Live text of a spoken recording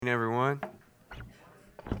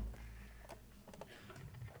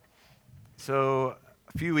So,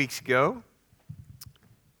 a few weeks ago,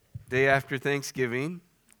 day after Thanksgiving,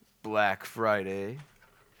 Black Friday,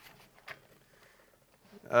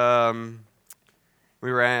 we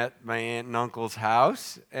were at my aunt and uncle's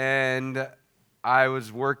house, and I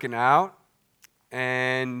was working out,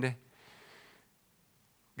 and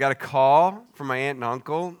got a call from my aunt and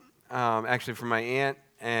uncle, actually from my aunt,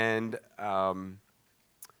 and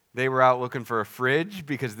they were out looking for a fridge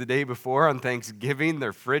because the day before on Thanksgiving,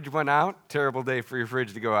 their fridge went out. Terrible day for your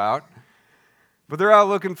fridge to go out. But they're out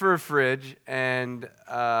looking for a fridge, and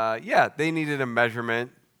they needed a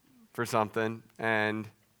measurement for something. And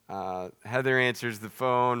Heather answers the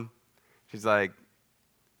phone. She's like,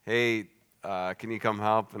 hey, can you come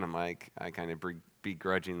help? And I'm like, I kind of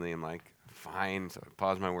begrudgingly, I'm like, fine. So I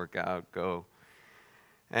pause my workout, go.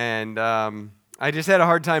 And I just had a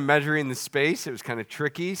hard time measuring the space. It was kind of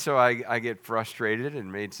tricky, so I get frustrated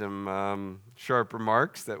and made some sharp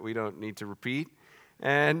remarks that we don't need to repeat.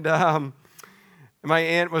 And my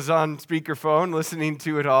aunt was on speakerphone listening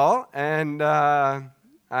to it all, and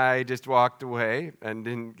I just walked away and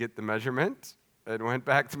didn't get the measurement and went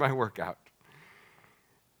back to my workout.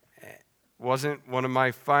 It wasn't one of my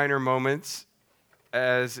finer moments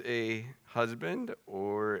as a husband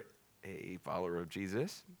or a follower of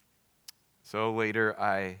Jesus. So later,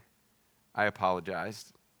 I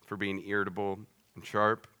apologized for being irritable and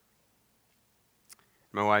sharp.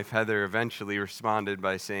 My wife, Heather, eventually responded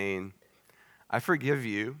by saying, I forgive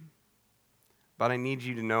you, but I need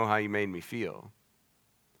you to know how you made me feel.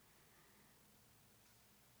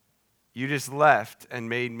 You just left and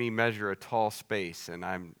made me measure a tall space, and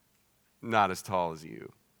I'm not as tall as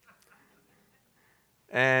you.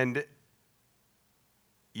 And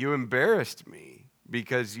you embarrassed me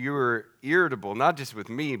because you were irritable, not just with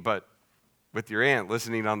me, but with your aunt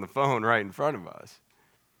listening on the phone right in front of us.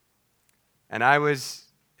 And I was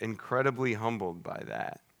incredibly humbled by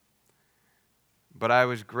that. But I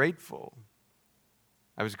was grateful.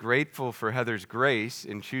 I was grateful for Heather's grace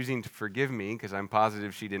in choosing to forgive me because I'm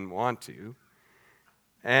positive she didn't want to.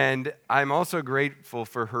 And I'm also grateful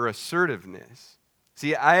for her assertiveness.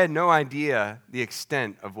 See, I had no idea the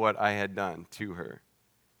extent of what I had done to her.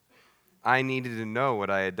 I needed to know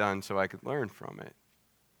what I had done so I could learn from it.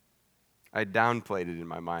 I downplayed it in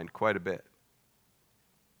my mind quite a bit.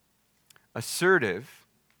 Assertive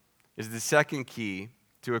is the second key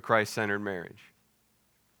to a Christ-centered marriage.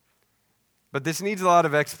 But this needs a lot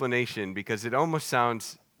of explanation because it almost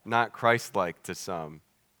sounds not Christ-like to some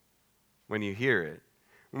when you hear it.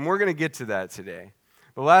 And we're going to get to that today.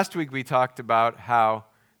 But last week we talked about how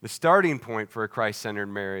the starting point for a Christ-centered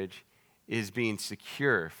marriage is being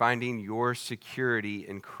secure, finding your security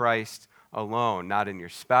in Christ alone, not in your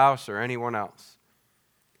spouse or anyone else.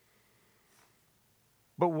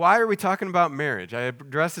 But why are we talking about marriage? I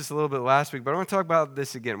addressed this a little bit last week, but I want to talk about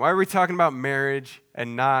this again. Why are we talking about marriage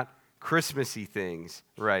and not Christmassy things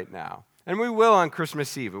right now? And we will on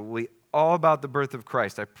Christmas Eve. It will be all about the birth of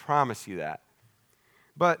Christ. I promise you that.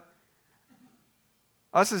 But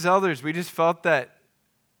us as elders, we just felt that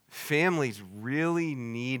families really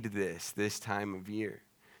need this time of year.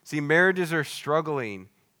 See, marriages are struggling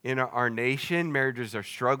in our nation. Marriages are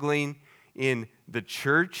struggling in the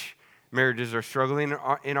church. Marriages are struggling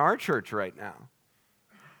in our church right now.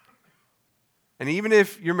 And even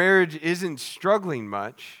if your marriage isn't struggling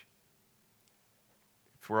much,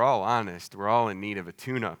 if we're all honest, we're all in need of a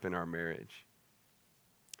tune-up in our marriage.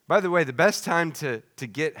 By the way, the best time to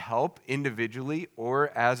get help individually or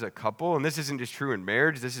as a couple, and this isn't just true in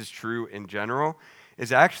marriage, this is true in general,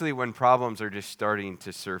 is actually when problems are just starting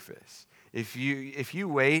to surface. If you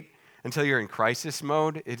wait until you're in crisis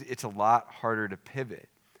mode, it's a lot harder to pivot.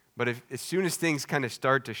 But as soon as things kind of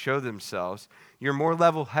start to show themselves, you're more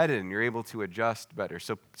level-headed and you're able to adjust better.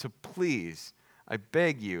 So please, I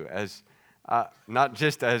beg you, as not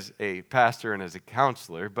just as a pastor and as a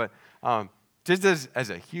counselor, but just as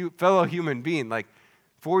a fellow human being, like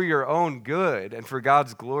for your own good and for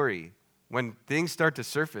God's glory, when things start to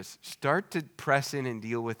surface, start to press in and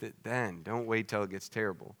deal with it then. Don't wait till it gets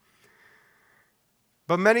terrible.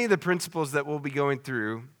 But many of the principles that we'll be going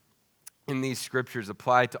through in these scriptures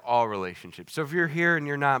apply to all relationships. So if you're here and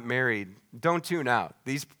you're not married, don't tune out.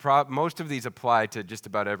 Most of these apply to just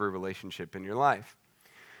about every relationship in your life.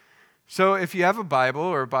 So if you have a Bible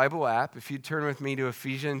or a Bible app, if you turn with me to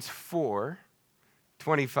Ephesians 4,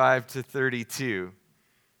 25 to 32.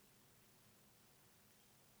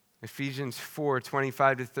 Ephesians 4,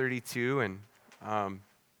 25 to 32, and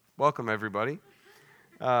welcome everybody.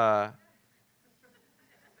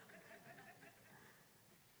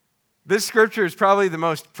 This scripture is probably the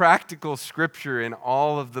most practical scripture in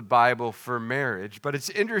all of the Bible for marriage, but it's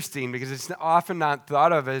interesting because it's often not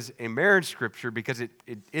thought of as a marriage scripture because it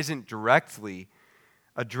isn't directly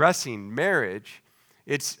addressing marriage.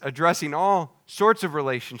 It's addressing all sorts of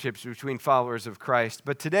relationships between followers of Christ.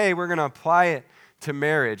 But today we're going to apply it to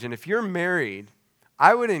marriage. And if you're married,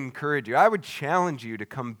 I would encourage you, I would challenge you to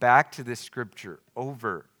come back to this scripture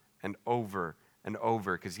over and over and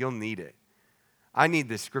over because you'll need it. I need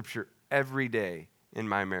this scripture every day in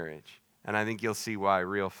my marriage, and I think you'll see why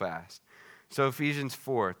real fast. So Ephesians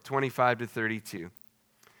 4:25-32.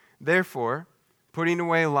 Therefore, putting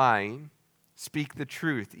away lying, speak the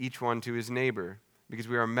truth, each one to his neighbor, because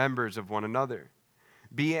we are members of one another.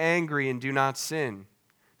 Be angry and do not sin.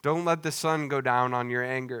 Don't let the sun go down on your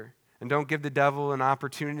anger, and don't give the devil an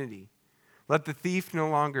opportunity. Let the thief no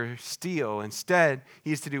longer steal. Instead,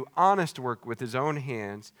 he is to do honest work with his own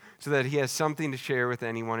hands so that he has something to share with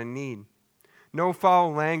anyone in need. No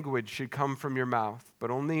foul language should come from your mouth,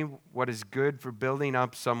 but only what is good for building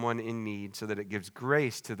up someone in need so that it gives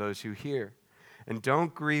grace to those who hear. And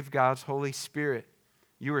don't grieve God's Holy Spirit.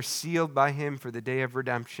 You are sealed by him for the day of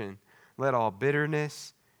redemption. Let all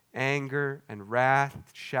bitterness, anger, and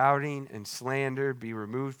wrath, shouting, and slander be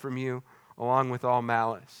removed from you, along with all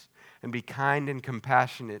malice. And be kind and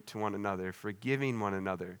compassionate to one another, forgiving one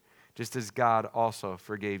another, just as God also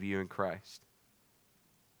forgave you in Christ.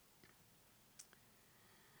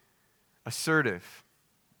 Assertive.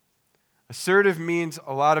 Assertive means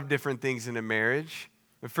a lot of different things in a marriage.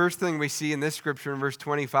 The first thing we see in this scripture in verse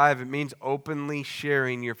 25, it means openly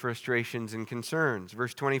sharing your frustrations and concerns.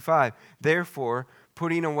 Verse 25, therefore,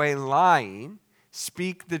 putting away lying,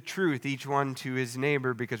 speak the truth, each one to his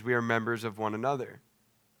neighbor, because we are members of one another.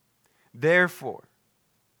 Therefore.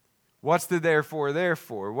 What's the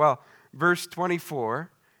therefore? Well, verse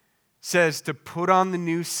 24 says to put on the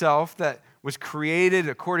new self that was created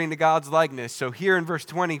according to God's likeness. So here in verse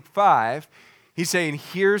 25, he's saying,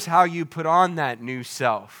 here's how you put on that new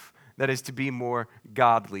self that is to be more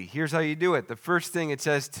godly. Here's how you do it. The first thing it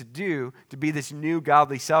says to do, to be this new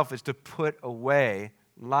godly self, is to put away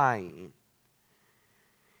lying.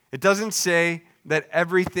 It doesn't say that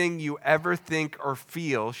everything you ever think or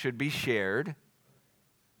feel should be shared.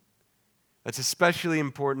 That's especially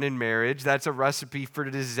important in marriage. That's a recipe for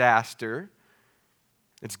disaster.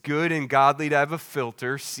 It's good and godly to have a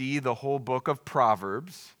filter. See the whole book of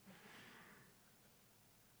Proverbs.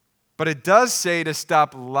 But it does say to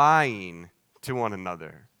stop lying to one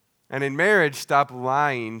another. And in marriage, stop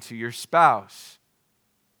lying to your spouse.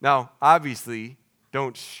 Now, obviously,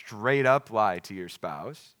 don't straight up lie to your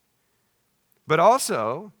spouse. But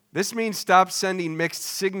also, this means stop sending mixed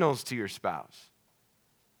signals to your spouse.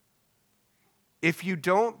 If you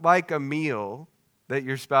don't like a meal that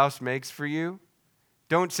your spouse makes for you,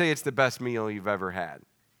 don't say it's the best meal you've ever had.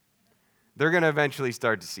 They're going to eventually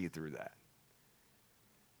start to see through that.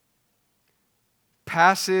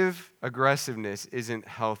 Passive aggressiveness isn't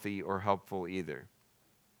healthy or helpful either.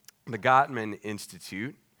 The Gottman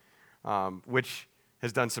Institute, which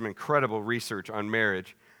has done some incredible research on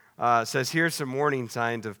marriage, says here's some warning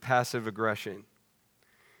signs of passive aggression.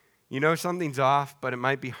 You know something's off, but it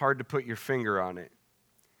might be hard to put your finger on it.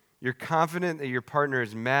 You're confident that your partner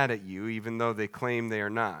is mad at you, even though they claim they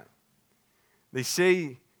are not. They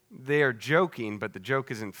say they are joking, but the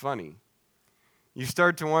joke isn't funny. You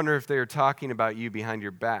start to wonder if they are talking about you behind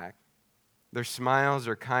your back. Their smiles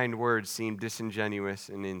or kind words seem disingenuous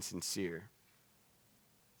and insincere.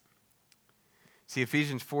 See,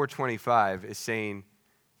 Ephesians 4:25 is saying,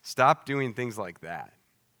 stop doing things like that.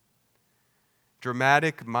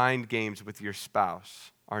 Dramatic mind games with your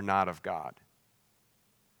spouse are not of God.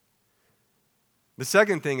 The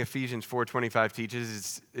second thing Ephesians 4:25 teaches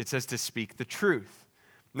is it says to speak the truth.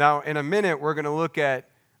 Now, in a minute, we're going to look at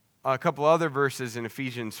a couple other verses in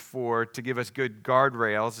Ephesians 4 to give us good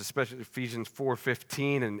guardrails, especially Ephesians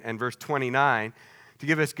 4:15 and verse 29, to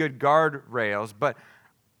give us good guardrails. But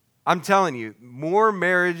I'm telling you, more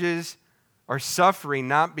marriages are suffering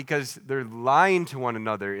not because they're lying to one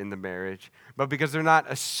another in the marriage, but because they're not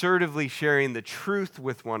assertively sharing the truth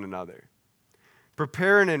with one another.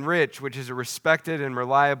 Prepare and Enrich, which is a respected and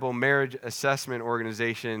reliable marriage assessment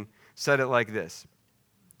organization, said it like this: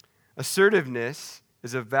 assertiveness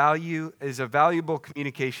is a valuable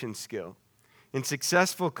communication skill. In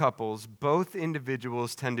successful couples, both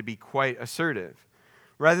individuals tend to be quite assertive.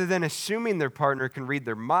 Rather than assuming their partner can read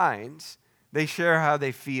their minds, they share how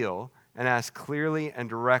they feel and ask clearly and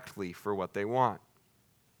directly for what they want.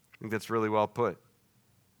 I think that's really well put.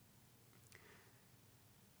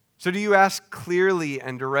 So do you ask clearly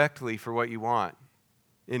and directly for what you want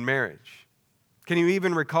in marriage? Can you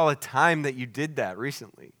even recall a time that you did that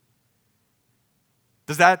recently?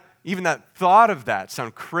 Does that, even that thought of that,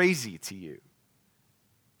 sound crazy to you?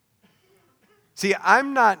 See,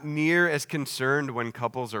 I'm not near as concerned when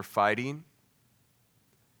couples are fighting.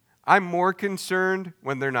 I'm more concerned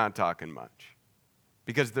when they're not talking much,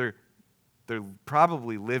 because they're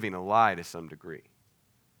probably living a lie to some degree.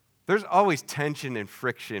 There's always tension and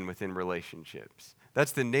friction within relationships.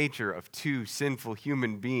 That's the nature of two sinful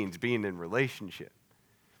human beings being in relationship.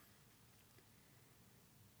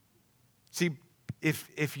 See,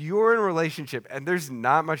 if you're in a relationship and there's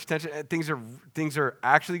not much tension, and things are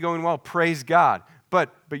actually going well, praise God.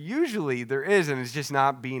 But usually there is, and it's just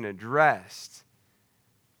not being addressed.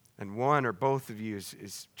 And one or both of you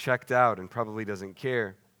is checked out and probably doesn't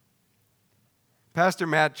care. Pastor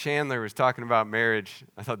Matt Chandler was talking about marriage.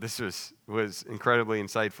 I thought this was incredibly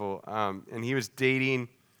insightful. And he was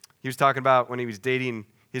talking about when he was dating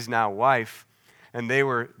his now wife, and they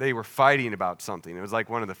were fighting about something. It was like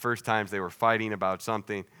one of the first times they were fighting about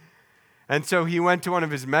something. And so he went to one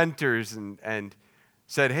of his mentors and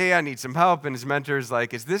said, hey, I need some help. And his mentor's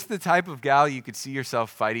like, is this the type of gal you could see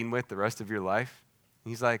yourself fighting with the rest of your life?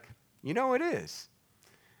 And he's like, it is.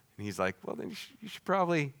 And he's like, well, then you should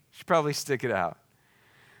probably stick it out.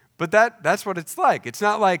 But that's what it's like. It's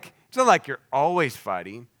not like you're always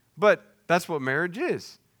fighting, but that's what marriage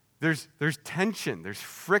is. There's tension, there's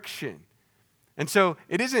friction. And so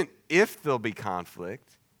it isn't if there'll be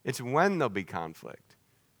conflict, it's when there'll be conflict.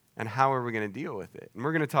 And how are we going to deal with it? And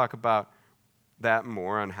we're going to talk about that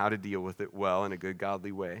more, on how to deal with it well in a good,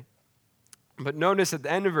 godly way. But notice at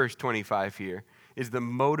the end of verse 25 here is the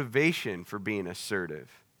motivation for being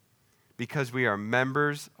assertive. Because we are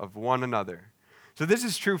members of one another. So this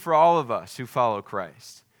is true for all of us who follow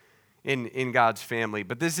Christ in God's family.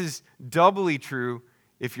 But this is doubly true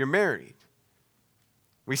if you're married.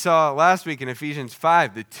 We saw last week in Ephesians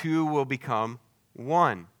 5, the two will become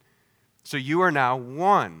one. So you are now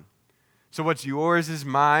one. So what's yours is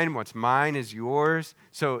mine, what's mine is yours.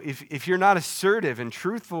 So if you're not assertive and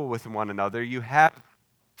truthful with one another, you have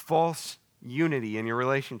false unity in your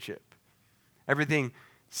relationship. Everything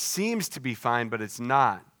seems to be fine, but it's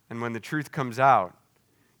not. And when the truth comes out,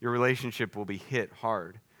 your relationship will be hit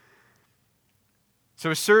hard.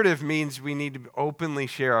 So assertive means we need to openly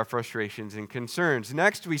share our frustrations and concerns.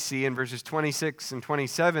 Next, we see in verses 26 and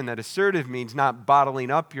 27 that assertive means not bottling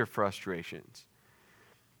up your frustrations.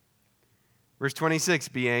 Verse 26,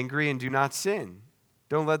 be angry and do not sin.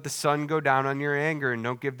 Don't let the sun go down on your anger, and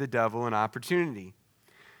don't give the devil an opportunity.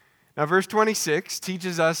 Now, verse 26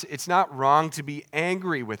 teaches us it's not wrong to be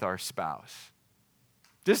angry with our spouse.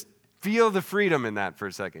 Just feel the freedom in that for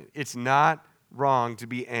a second. It's not wrong to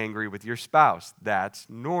be angry with your spouse. That's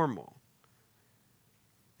normal.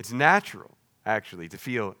 It's natural, actually, to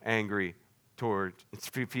feel anger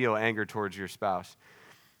towards your spouse.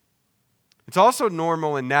 It's also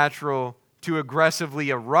normal and natural to aggressively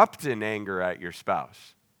erupt in anger at your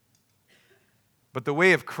spouse. But the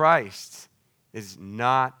way of Christ is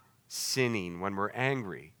not sinning when we're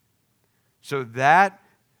angry. So that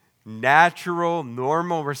natural,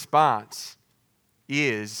 normal response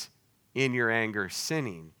is, in your anger,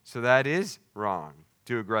 sinning. So that is wrong,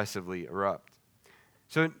 to aggressively erupt.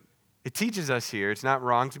 So it teaches us here it's not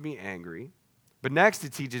wrong to be angry, but next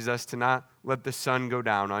it teaches us to not let the sun go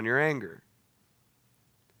down on your anger.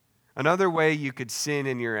 Another way you could sin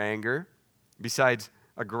in your anger, besides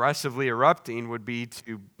aggressively erupting, would be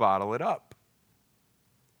to bottle it up.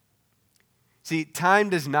 See, time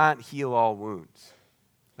does not heal all wounds,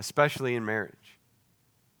 especially in marriage.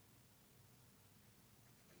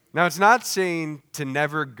 Now, it's not saying to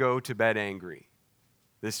never go to bed angry,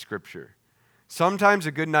 this scripture. Sometimes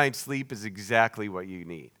a good night's sleep is exactly what you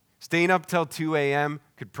need. Staying up till 2 a.m.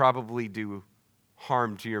 could probably do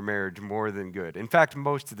harm to your marriage more than good. In fact,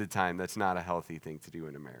 most of the time, that's not a healthy thing to do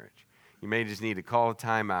in a marriage. You may just need to call a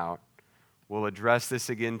timeout. We'll address this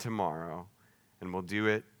again tomorrow, and we'll do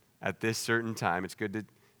it at this certain time. It's good to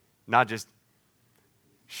not just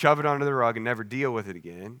shove it under the rug and never deal with it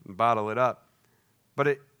again and bottle it up.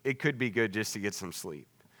 But it could be good just to get some sleep.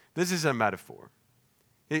 This is a metaphor.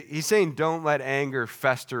 He's saying don't let anger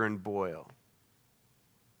fester and boil.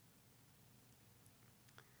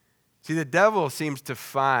 See, the devil seems to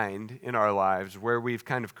find in our lives where we've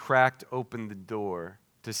kind of cracked open the door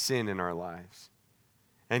to sin in our lives.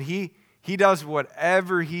 And he does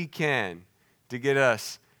whatever he can to get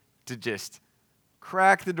us to just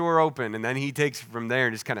crack the door open, and then he takes it from there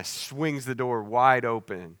and just kind of swings the door wide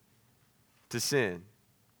open to sin.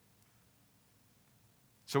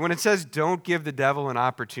 So when it says don't give the devil an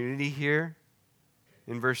opportunity here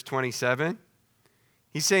in verse 27,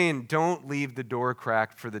 He's saying don't leave the door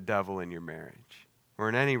cracked for the devil in your marriage or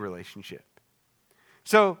in any relationship.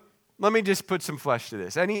 So let me just put some flesh to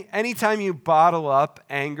this. Anytime you bottle up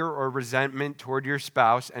anger or resentment toward your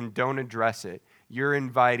spouse and don't address it, you're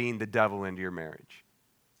inviting the devil into your marriage.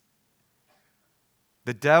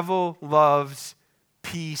 The devil loves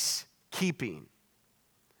peacekeeping.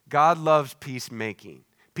 God loves peacemaking.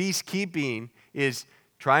 Peacekeeping is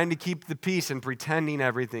trying to keep the peace and pretending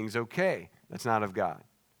everything's okay. That's not of God.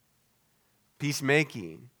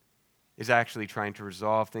 Peacemaking is actually trying to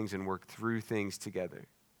resolve things and work through things together.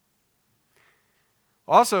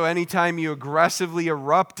 Also, anytime you aggressively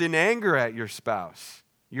erupt in anger at your spouse,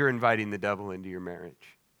 you're inviting the devil into your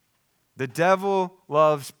marriage. The devil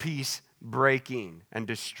loves peace breaking and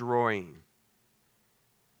destroying,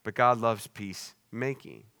 but God loves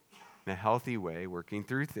peacemaking in a healthy way, working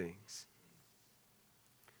through things.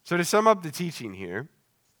 So to sum up the teaching here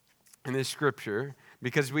in this scripture,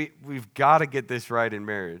 because we've got to get this right in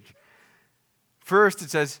marriage. First, it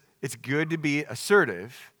says it's good to be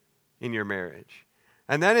assertive in your marriage.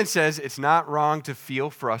 And then it says it's not wrong to feel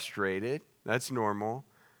frustrated. That's normal.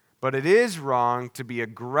 But it is wrong to be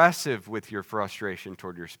aggressive with your frustration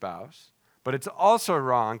toward your spouse. But it's also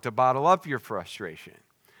wrong to bottle up your frustration.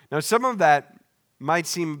 Now, some of that might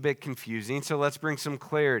seem a bit confusing, so let's bring some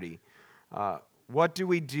clarity. What do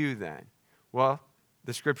we do then? Well,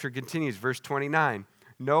 the scripture continues, verse 29.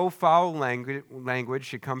 No foul language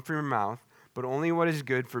should come from your mouth, but only what is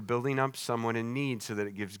good for building up someone in need so that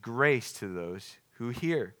it gives grace to those who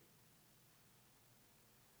hear.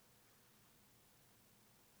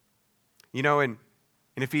 You know, in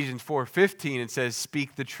Ephesians 4:15, it says,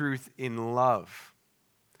 speak the truth in love.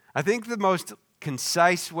 I think the most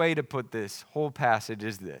concise way to put this whole passage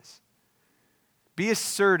is this. Be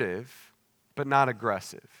assertive, but not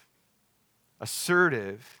aggressive.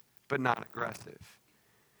 Assertive, but not aggressive.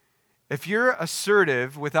 If you're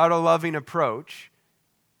assertive without a loving approach,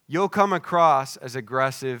 you'll come across as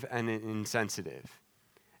aggressive and insensitive.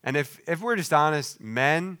 And if we're just honest,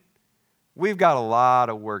 men, we've got a lot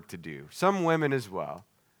of work to do. Some women as well.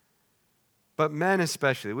 But men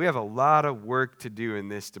especially, we have a lot of work to do in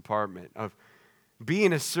this department of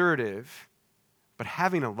being assertive, but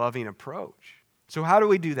having a loving approach. So how do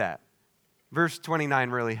we do that? Verse 29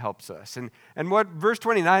 really helps us. And what verse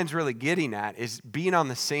 29 is really getting at is being on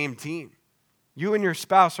the same team. You and your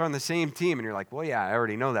spouse are on the same team, and you're like, well, yeah, I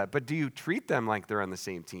already know that. But do you treat them like they're on the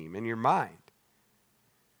same team in your mind?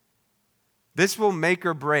 This will make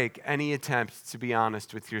or break any attempt to be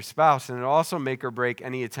honest with your spouse, and it'll also make or break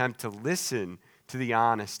any attempt to listen to the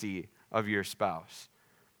honesty of your spouse.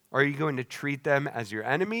 Are you going to treat them as your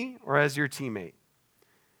enemy or as your teammate?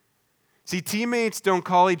 See, teammates don't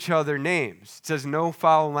call each other names. It says no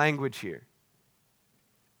foul language here.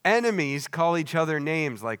 Enemies call each other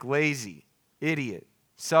names like lazy, idiot,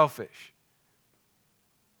 selfish.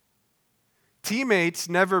 Teammates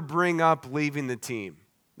never bring up leaving the team.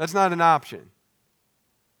 That's not an option.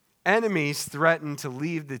 Enemies threaten to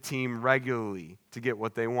leave the team regularly to get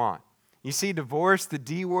what they want. You see, divorce, the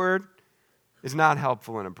D word, is not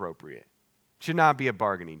helpful and appropriate. It should not be a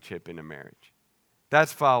bargaining chip in a marriage.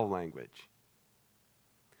 That's foul language.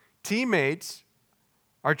 Teammates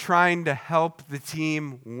are trying to help the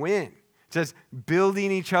team win. It says building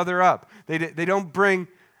each other up. They don't bring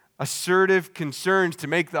assertive concerns to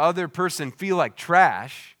make the other person feel like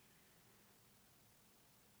trash.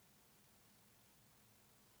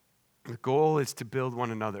 The goal is to build one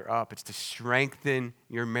another up. It's to strengthen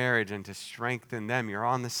your marriage and to strengthen them. You're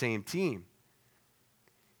on the same team.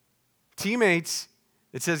 Teammates,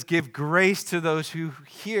 it says, give grace to those who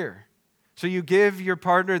hear. So you give your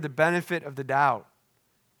partner the benefit of the doubt.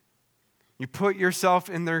 You put yourself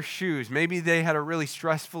in their shoes. Maybe they had a really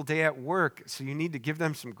stressful day at work, so you need to give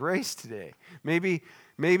them some grace today. Maybe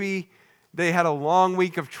they had a long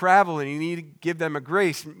week of travel and you need to give them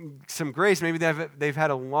some grace. Maybe they've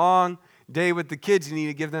had a long day with the kids. You need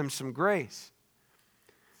to give them some grace.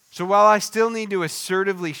 So while I still need to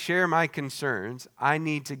assertively share my concerns, I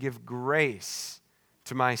need to give grace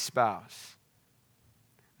to my spouse.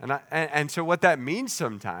 And so what that means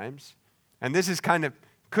sometimes, and this is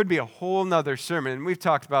could be a whole nother sermon, and we've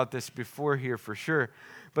talked about this before here for sure,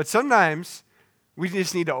 but sometimes we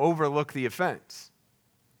just need to overlook the offense.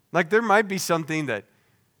 Like there might be something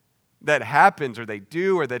that happens or they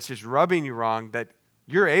do or that's just rubbing you wrong that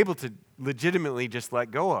you're able to legitimately just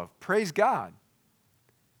let go of. Praise God.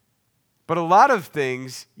 But a lot of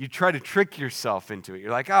things, you try to trick yourself into it.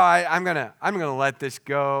 You're like, I'm gonna let this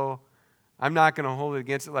go. I'm not gonna hold it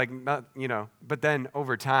against it, But then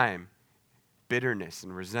over time, bitterness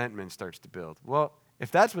and resentment starts to build. Well,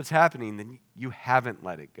 If that's what's happening, then you haven't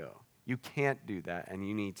let it go. You can't do that, and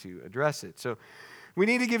you need to address it. So we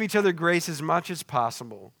need to give each other grace as much as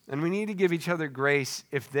possible, and we need to give each other grace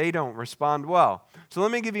if they don't respond well. So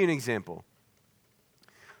let me give you an example.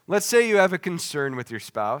 Let's say you have a concern with your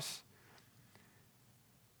spouse,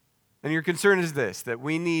 and your concern is this, that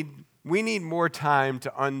we need more time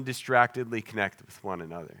to undistractedly connect with one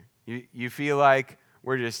another. You feel like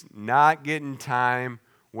we're just not getting time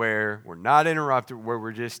where we're not interrupted, where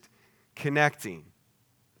we're just connecting.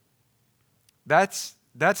 That's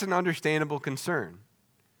an understandable concern.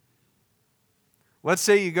 Let's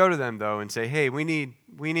say you go to them, though, and say, hey, we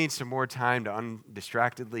need some more time to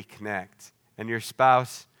undistractedly connect. And your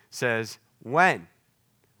spouse says, when?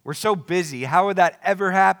 We're so busy. How would that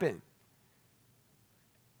ever happen?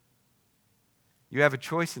 You have a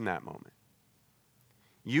choice in that moment.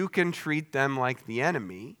 You can treat them like the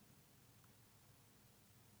enemy,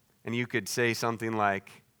 and you could say something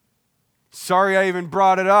like, sorry I even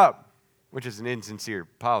brought it up, which is an insincere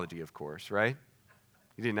apology, of course, right?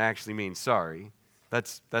 You didn't actually mean sorry.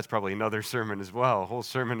 That's probably another sermon as well, a whole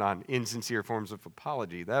sermon on insincere forms of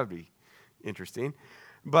apology. That would be interesting.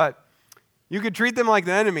 But you could treat them like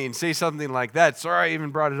the enemy and say something like that, sorry I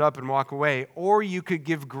even brought it up, and walk away. Or you could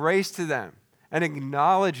give grace to them and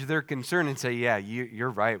acknowledge their concern and say, yeah, you're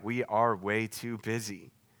right, we are way too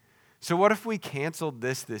busy. So what if we canceled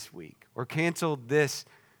this week, or canceled this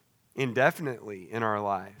indefinitely in our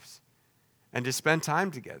lives, and just spent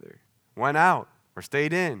time together, went out, or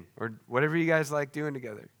stayed in, or whatever you guys like doing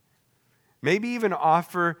together? Maybe even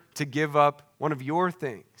offer to give up one of your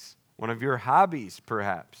things, one of your hobbies,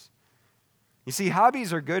 perhaps. You see,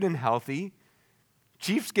 hobbies are good and healthy.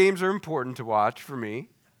 Chiefs games are important to watch for me.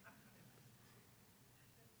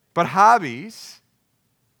 But hobbies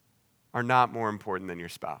are not more important than your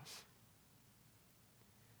spouse.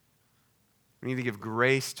 We need to give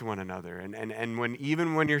grace to one another. And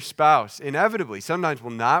even when your spouse inevitably sometimes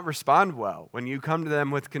will not respond well, when you come to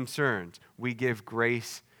them with concerns, we give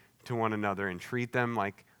grace to one another and treat them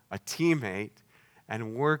like a teammate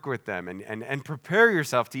and work with them and prepare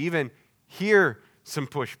yourself to even hear some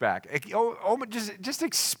pushback. Just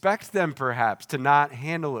expect them perhaps to not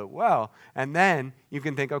handle it well. And then you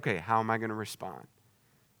can think, okay, how am I going to respond?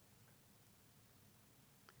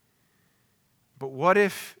 But what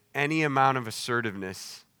if any amount of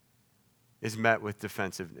assertiveness is met with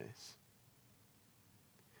defensiveness?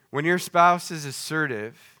 When your spouse is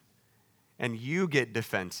assertive and you get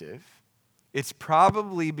defensive, it's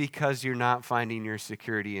probably because you're not finding your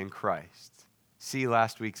security in Christ. See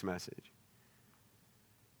last week's message.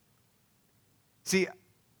 See,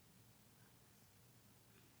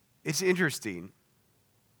 it's interesting.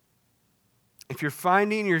 If you're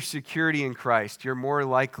finding your security in Christ, you're more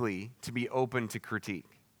likely to be open to critique.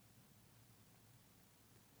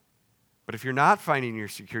 But if you're not finding your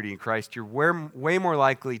security in Christ, you're way more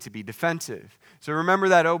likely to be defensive. So remember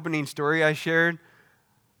that opening story I shared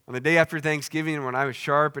on the day after Thanksgiving when I was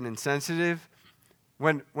sharp and insensitive?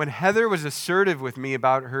 When Heather was assertive with me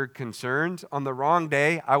about her concerns, on the wrong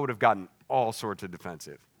day, I would have gotten all sorts of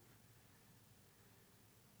defensive.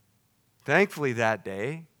 Thankfully that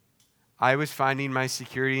day, I was finding my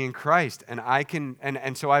security in Christ, and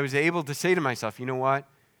so I was able to say to myself, you know what?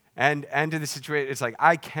 And to the situation, it's like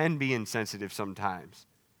I can be insensitive sometimes.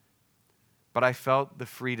 But I felt the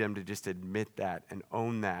freedom to just admit that and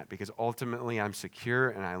own that, because ultimately I'm secure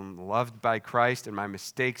and I'm loved by Christ, and my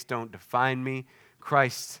mistakes don't define me.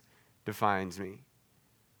 Christ defines me.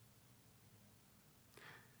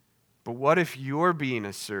 But what if you're being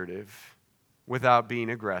assertive without being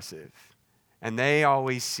aggressive, and they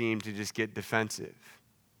always seem to just get defensive?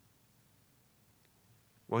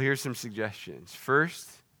 Well, here's some suggestions. First,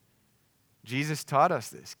 Jesus taught us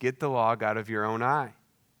this. Get the log out of your own eye.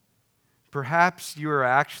 Perhaps you are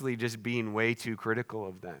actually just being way too critical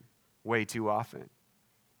of them, way too often.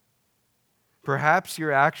 Perhaps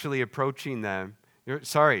you're actually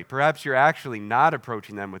perhaps you're actually not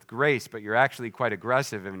approaching them with grace, but you're actually quite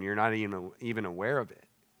aggressive and you're not even aware of it.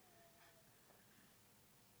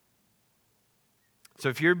 So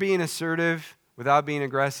if you're being assertive without being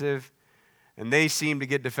aggressive, and they seem to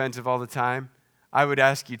get defensive all the time, I would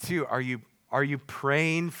ask you too, are you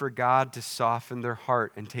praying for God to soften their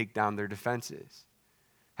heart and take down their defenses?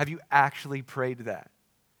 Have you actually prayed that?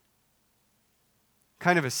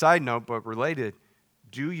 Kind of a side note, but related,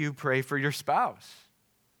 do you pray for your spouse?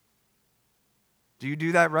 Do you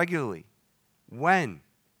do that regularly? When?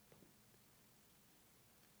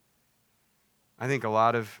 I think a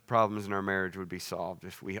lot of problems in our marriage would be solved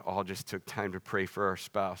if we all just took time to pray for our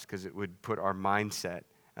spouse, because it would put our mindset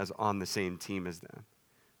as on the same team as them.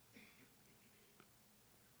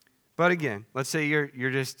 But again, let's say you're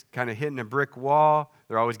just kind of hitting a brick wall.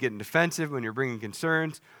 They're always getting defensive when you're bringing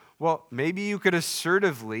concerns. Well, maybe you could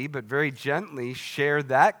assertively, but very gently, share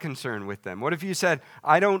that concern with them. What if you said,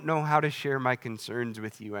 I don't know how to share my concerns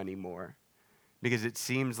with you anymore because it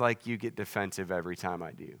seems like you get defensive every time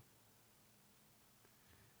I do?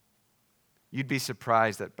 You'd be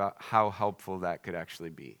surprised at how helpful that could actually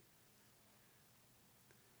be.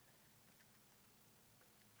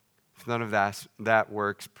 If none of that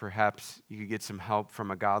works, perhaps you could get some help from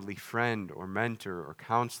a godly friend or mentor or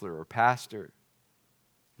counselor or pastor.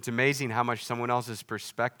 It's amazing how much someone else's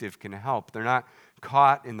perspective can help. They're not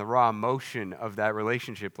caught in the raw emotion of that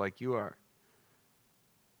relationship like you are.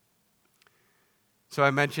 So I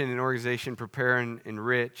mentioned an organization, Prepare and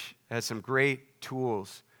Enrich, has some great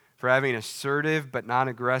tools for having assertive but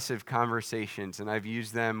non-aggressive conversations, and I've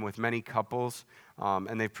used them with many couples,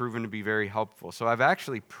 and they've proven to be very helpful. So I've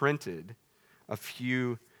actually printed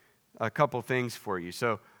a couple things for you.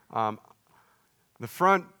 So the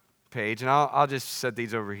front page, and I'll just set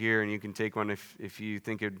these over here, and you can take one if you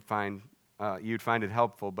think you'd find it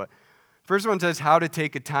helpful. But first one says how to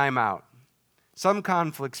take a time out. Some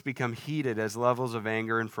conflicts become heated as levels of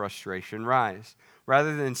anger and frustration rise.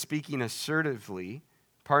 Rather than speaking assertively,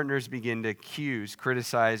 partners begin to accuse,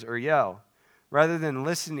 criticize, or yell. Rather than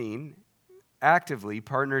listening actively,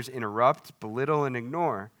 partners interrupt, belittle, and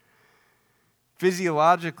ignore.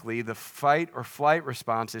 Physiologically, the fight or flight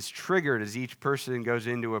response is triggered as each person goes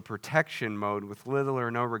into a protection mode with little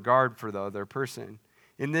or no regard for the other person.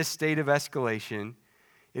 In this state of escalation,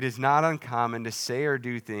 it is not uncommon to say or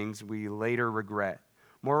do things we later regret.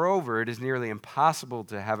 Moreover, it is nearly impossible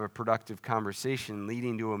to have a productive conversation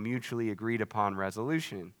leading to a mutually agreed upon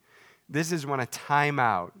resolution. This is when a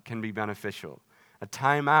timeout can be beneficial. A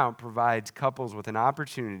timeout provides couples with an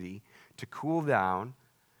opportunity to cool down,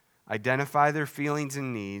 identify their feelings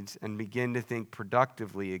and needs, and begin to think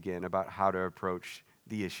productively again about how to approach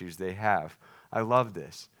the issues they have. I love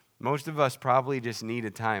this. Most of us probably just need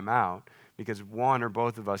a timeout because one or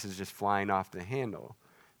both of us is just flying off the handle.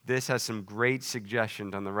 This has some great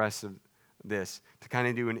suggestions on the rest of this to kind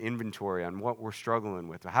of do an inventory on what we're struggling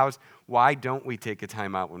with. Why don't we take a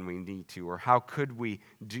time out when we need to? Or how could we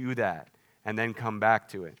do that and then come back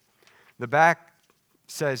to it? The back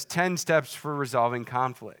says 10 steps for resolving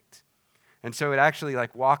conflict. And so it actually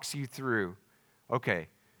walks you through, okay,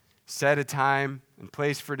 set a time and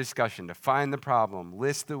place for discussion, define the problem,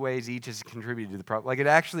 list the ways each has contributed to the problem. It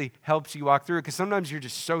actually helps you walk through it because sometimes you're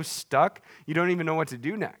just so stuck, you don't even know what to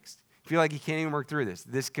do next. You feel like you can't even work through this.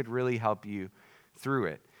 This could really help you through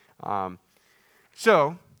it.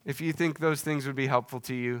 So if you think those things would be helpful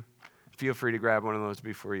to you, feel free to grab one of those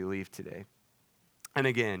before you leave today. And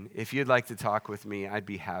again, if you'd like to talk with me, I'd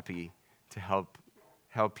be happy to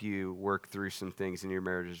help you work through some things in your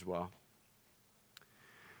marriage as well.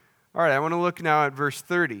 All right, I want to look now at verse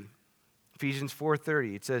 30, Ephesians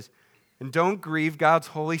 4:30. It says, "And don't grieve God's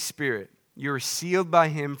Holy Spirit. You are sealed by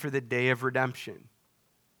him for the day of redemption."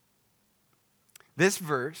 This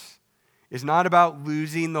verse is not about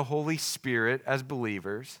losing the Holy Spirit as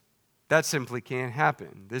believers. That simply can't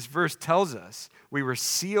happen. This verse tells us we were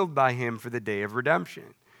sealed by him for the day of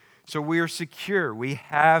redemption. So we are secure. We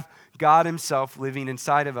have God himself living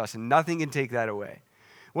inside of us, and nothing can take that away.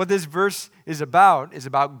 What this verse is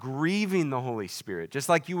about grieving the Holy Spirit, just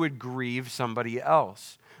like you would grieve somebody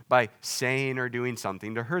else by saying or doing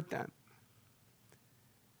something to hurt them.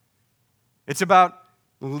 It's about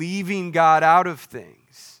leaving God out of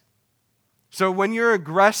things. So when you're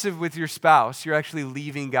aggressive with your spouse, you're actually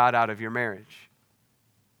leaving God out of your marriage.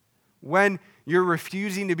 When you're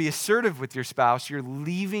refusing to be assertive with your spouse, you're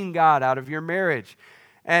leaving God out of your marriage.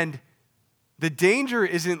 And the danger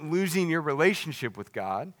isn't losing your relationship with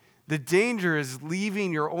God. The danger is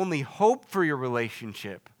leaving your only hope for your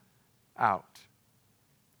relationship out.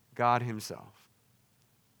 God himself.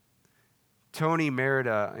 Tony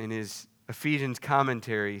Merida, in his Ephesians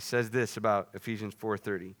commentary, says this about Ephesians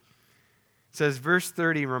 4:30. It says, verse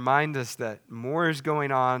 30 reminds us that more is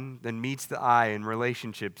going on than meets the eye in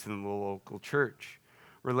relationships in the local church.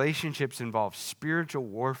 Relationships involve spiritual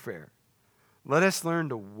warfare. Let us learn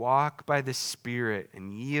to walk by the Spirit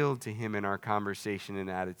and yield to him in our conversation and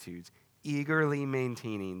attitudes, eagerly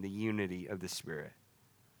maintaining the unity of the Spirit.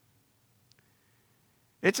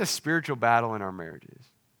 It's a spiritual battle in our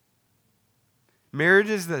marriages.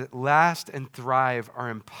 Marriages that last and thrive are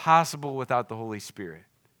impossible without the Holy Spirit.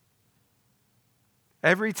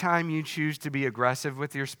 Every time you choose to be aggressive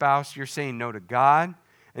with your spouse, you're saying no to God,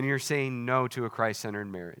 and you're saying no to a Christ-centered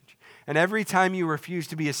marriage. And every time you refuse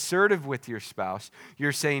to be assertive with your spouse,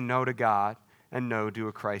 you're saying no to God and no to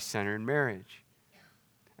a Christ-centered marriage.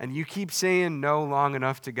 and you keep saying no long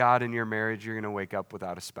enough to God in your marriage, you're going to wake up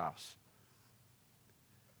without a spouse.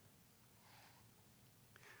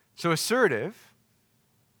 So assertive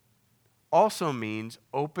also means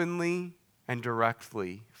openly and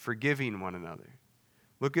directly forgiving one another.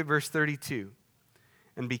 Look at verse 32.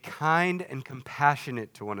 And be kind and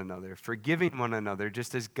compassionate to one another, forgiving one another,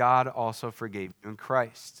 just as God also forgave you in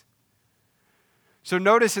Christ. So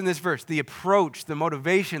notice in this verse, the approach, the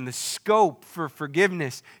motivation, the scope for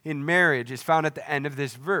forgiveness in marriage is found at the end of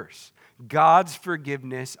this verse. God's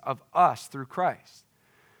forgiveness of us through Christ.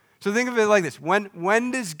 So think of it like this.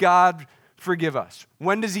 When does God forgive us?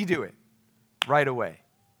 When does he do it? Right away.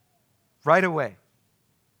 Right away.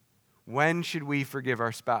 When should we forgive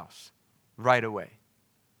our spouse? Right away.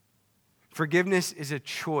 Forgiveness is a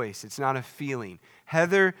choice. It's not a feeling.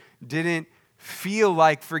 Heather didn't feel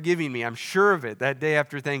like forgiving me. I'm sure of it that day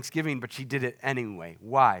after Thanksgiving, but she did it anyway.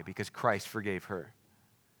 Why? Because Christ forgave her.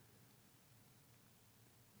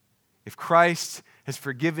 If Christ has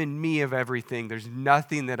forgiven me of everything, there's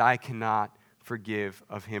nothing that I cannot forgive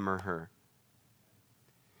of him or her.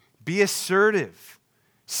 Be assertive.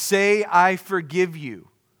 Say, I forgive you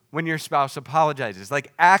when your spouse apologizes.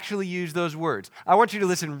 Like, actually use those words. I want you to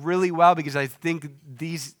listen really well because I think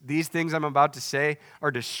these things I'm about to say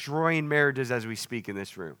are destroying marriages as we speak in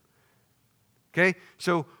this room. Okay?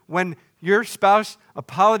 So when your spouse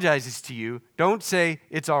apologizes to you, don't say,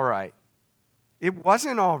 it's all right. It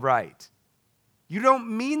wasn't all right. You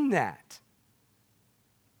don't mean that.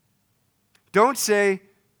 Don't say,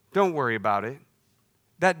 don't worry about it.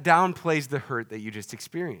 That downplays the hurt that you just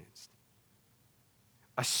experienced.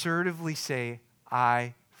 Assertively say,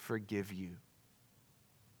 I forgive you.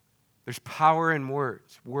 There's power in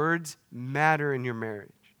words. Words matter in your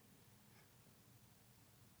marriage.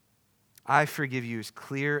 I forgive you is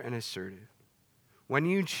clear and assertive. When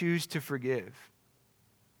you choose to forgive,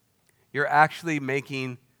 you're actually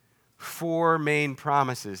making 4 main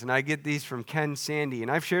promises. And I get these from Ken Sande, and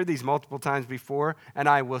I've shared these multiple times before, and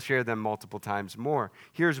I will share them multiple times more.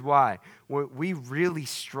 Here's why. We really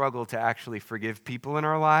struggle to actually forgive people in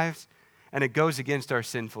our lives, and it goes against our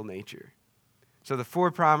sinful nature. So the 4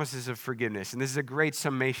 promises of forgiveness, and this is a great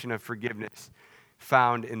summation of forgiveness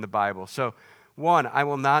found in the Bible. So 1, I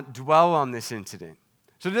will not dwell on this incident.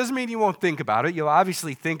 So it doesn't mean you won't think about it. You'll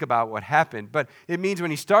obviously think about what happened, but it means when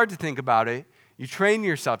you start to think about it, you train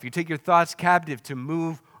yourself. You take your thoughts captive to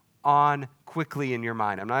move on quickly in your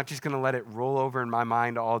mind. I'm not just going to let it roll over in my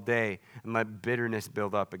mind all day and let bitterness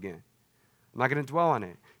build up again. I'm not going to dwell on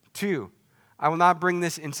it. 2, I will not bring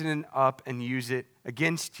this incident up and use it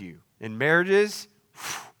against you. In marriages,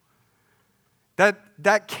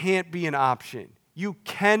 that can't be an option. You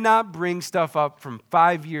cannot bring stuff up from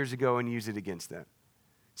 5 years ago and use it against them.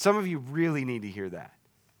 Some of you really need to hear that.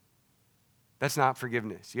 That's not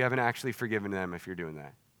forgiveness. You haven't actually forgiven them if you're doing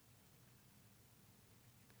that.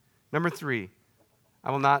 Number 3,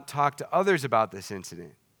 I will not talk to others about this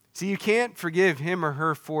incident. See, you can't forgive him or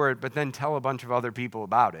her for it, but then tell a bunch of other people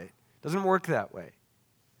about it. It doesn't work that way.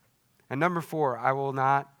 And number 4, I will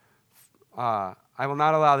not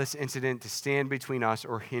allow this incident to stand between us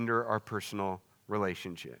or hinder our personal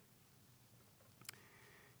relationship.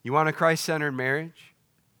 You want a Christ-centered marriage?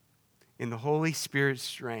 In the Holy Spirit's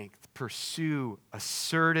strength, pursue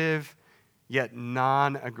assertive yet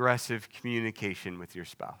non-aggressive communication with your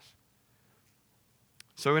spouse.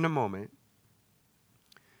 So in a moment,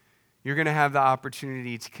 you're going to have the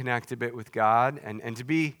opportunity to connect a bit with God and to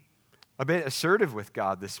be a bit assertive with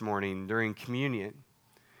God this morning during communion.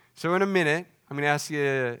 So in a minute, I'm going to ask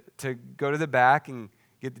you to go to the back and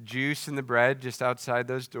get the juice and the bread just outside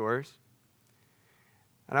those doors.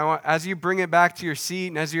 And I want, as you bring it back to your seat,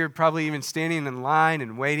 and as you're probably even standing in line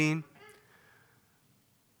and waiting,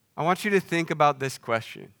 I want you to think about this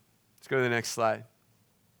question. Let's go to the next slide.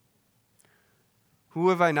 Who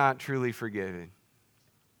have I not truly forgiven?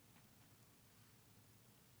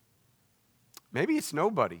 Maybe it's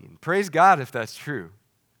nobody, and praise God if that's true.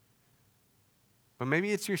 But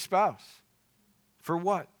maybe it's your spouse. For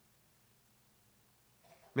what?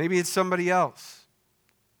 Maybe it's somebody else.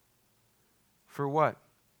 For what?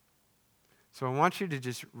 So I want you to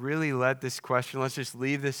just really let this question, let's just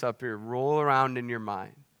leave this up here, roll around in your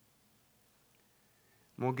mind.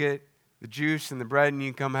 And we'll get the juice and the bread, and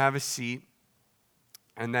you can come have a seat.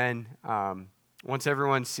 And then once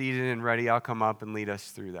everyone's seated and ready, I'll come up and lead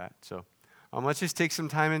us through that. So let's just take some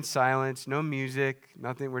time in silence, no music,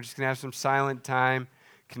 nothing. We're just going to have some silent time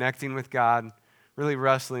connecting with God, really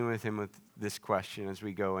wrestling with him with this question as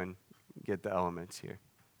we go and get the elements here.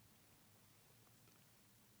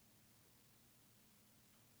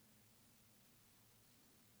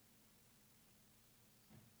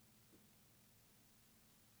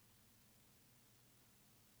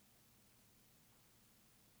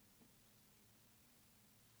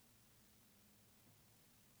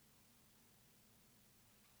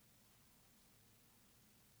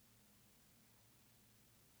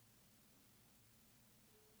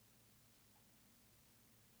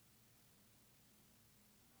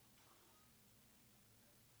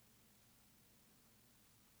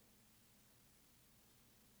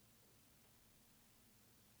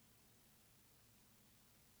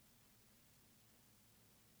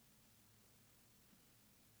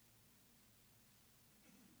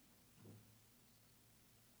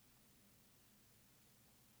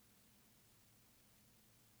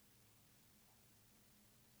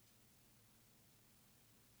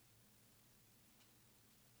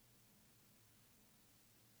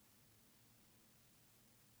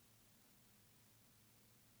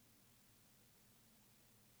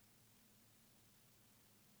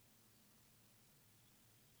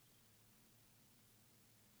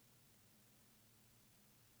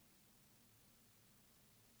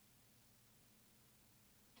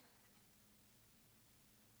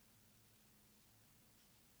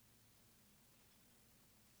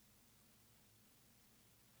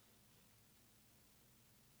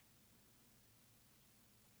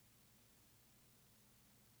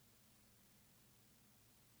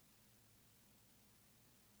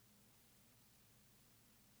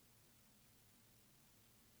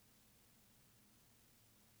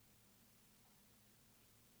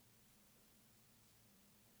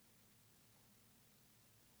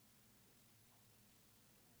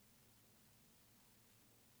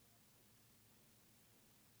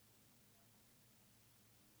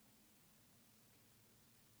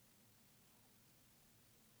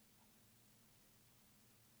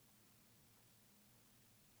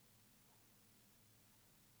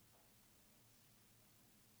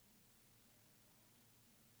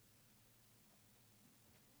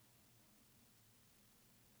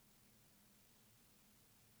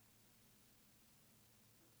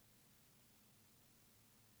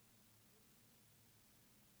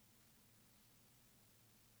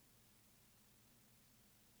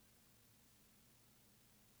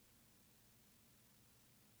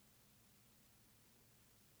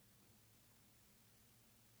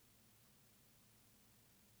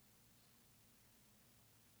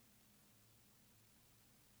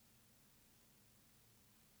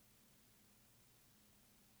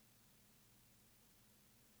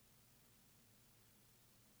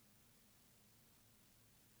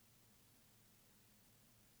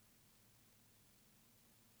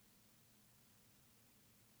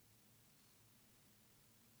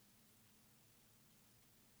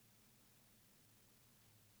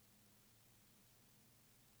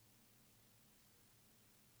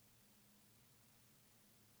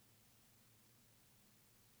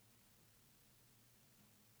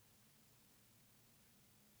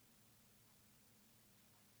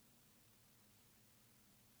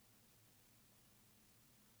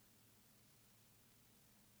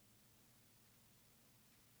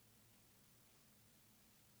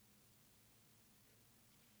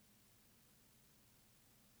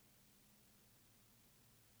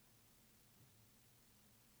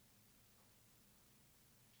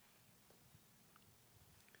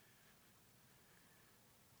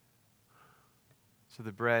 So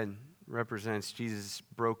the bread represents Jesus'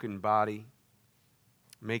 broken body,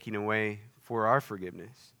 making a way for our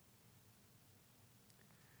forgiveness.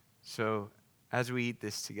 So as we eat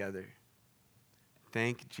this together,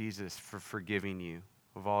 thank Jesus for forgiving you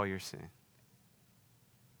of all your sin.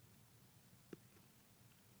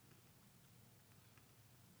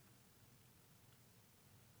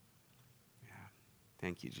 Yeah.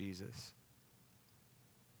 Thank you, Jesus.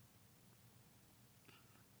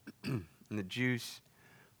 And the juice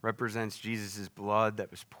represents Jesus' blood that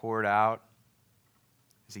was poured out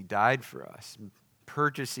as he died for us,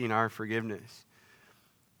 purchasing our forgiveness.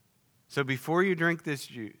 So before you drink this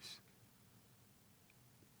juice,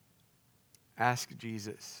 ask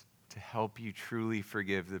Jesus to help you truly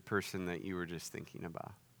forgive the person that you were just thinking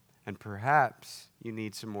about. And perhaps you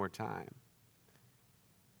need some more time.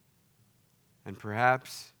 And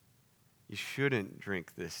perhaps you shouldn't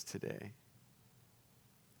drink this today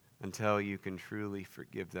until you can truly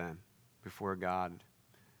forgive them before God.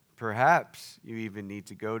 Perhaps you even need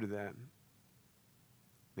to go to them,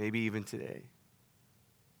 maybe even today.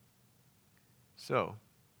 So,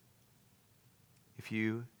 if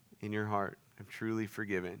you, in your heart, have truly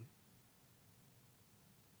forgiven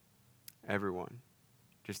everyone,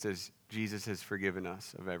 just as Jesus has forgiven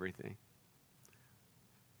us of everything,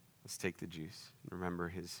 let's take the juice and remember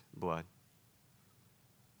his blood.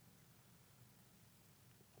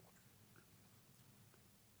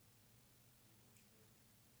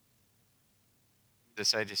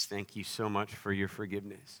 Jesus, I just thank you so much for your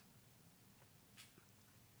forgiveness.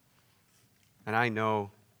 And I know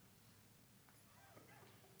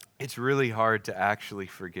it's really hard to actually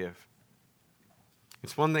forgive.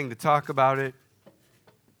 It's one thing to talk about it.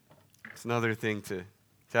 It's another thing to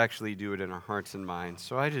actually do it in our hearts and minds.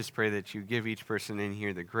 So I just pray that you give each person in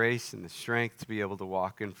here the grace and the strength to be able to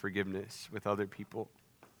walk in forgiveness with other people.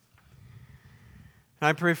 And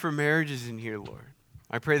I pray for marriages in here, Lord.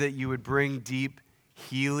 I pray that you would bring deep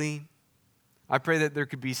healing. I pray that there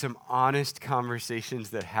could be some honest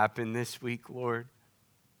conversations that happen this week, Lord,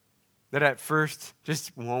 that at first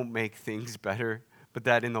just won't make things better, but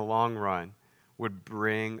that in the long run would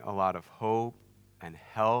bring a lot of hope and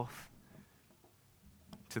health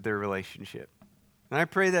to their relationship. And I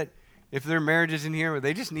pray that if there are marriages in here where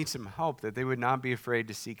they just need some help, that they would not be afraid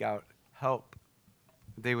to seek out help.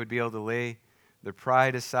 That they would be able to lay their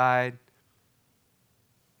pride aside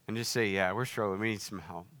and just say, yeah, we're struggling. We need some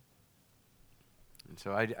help. And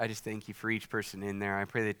so I just thank you for each person in there. I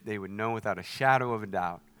pray that they would know without a shadow of a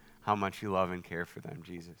doubt how much you love and care for them,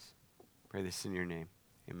 Jesus. I pray this in your name.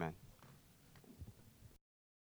 Amen.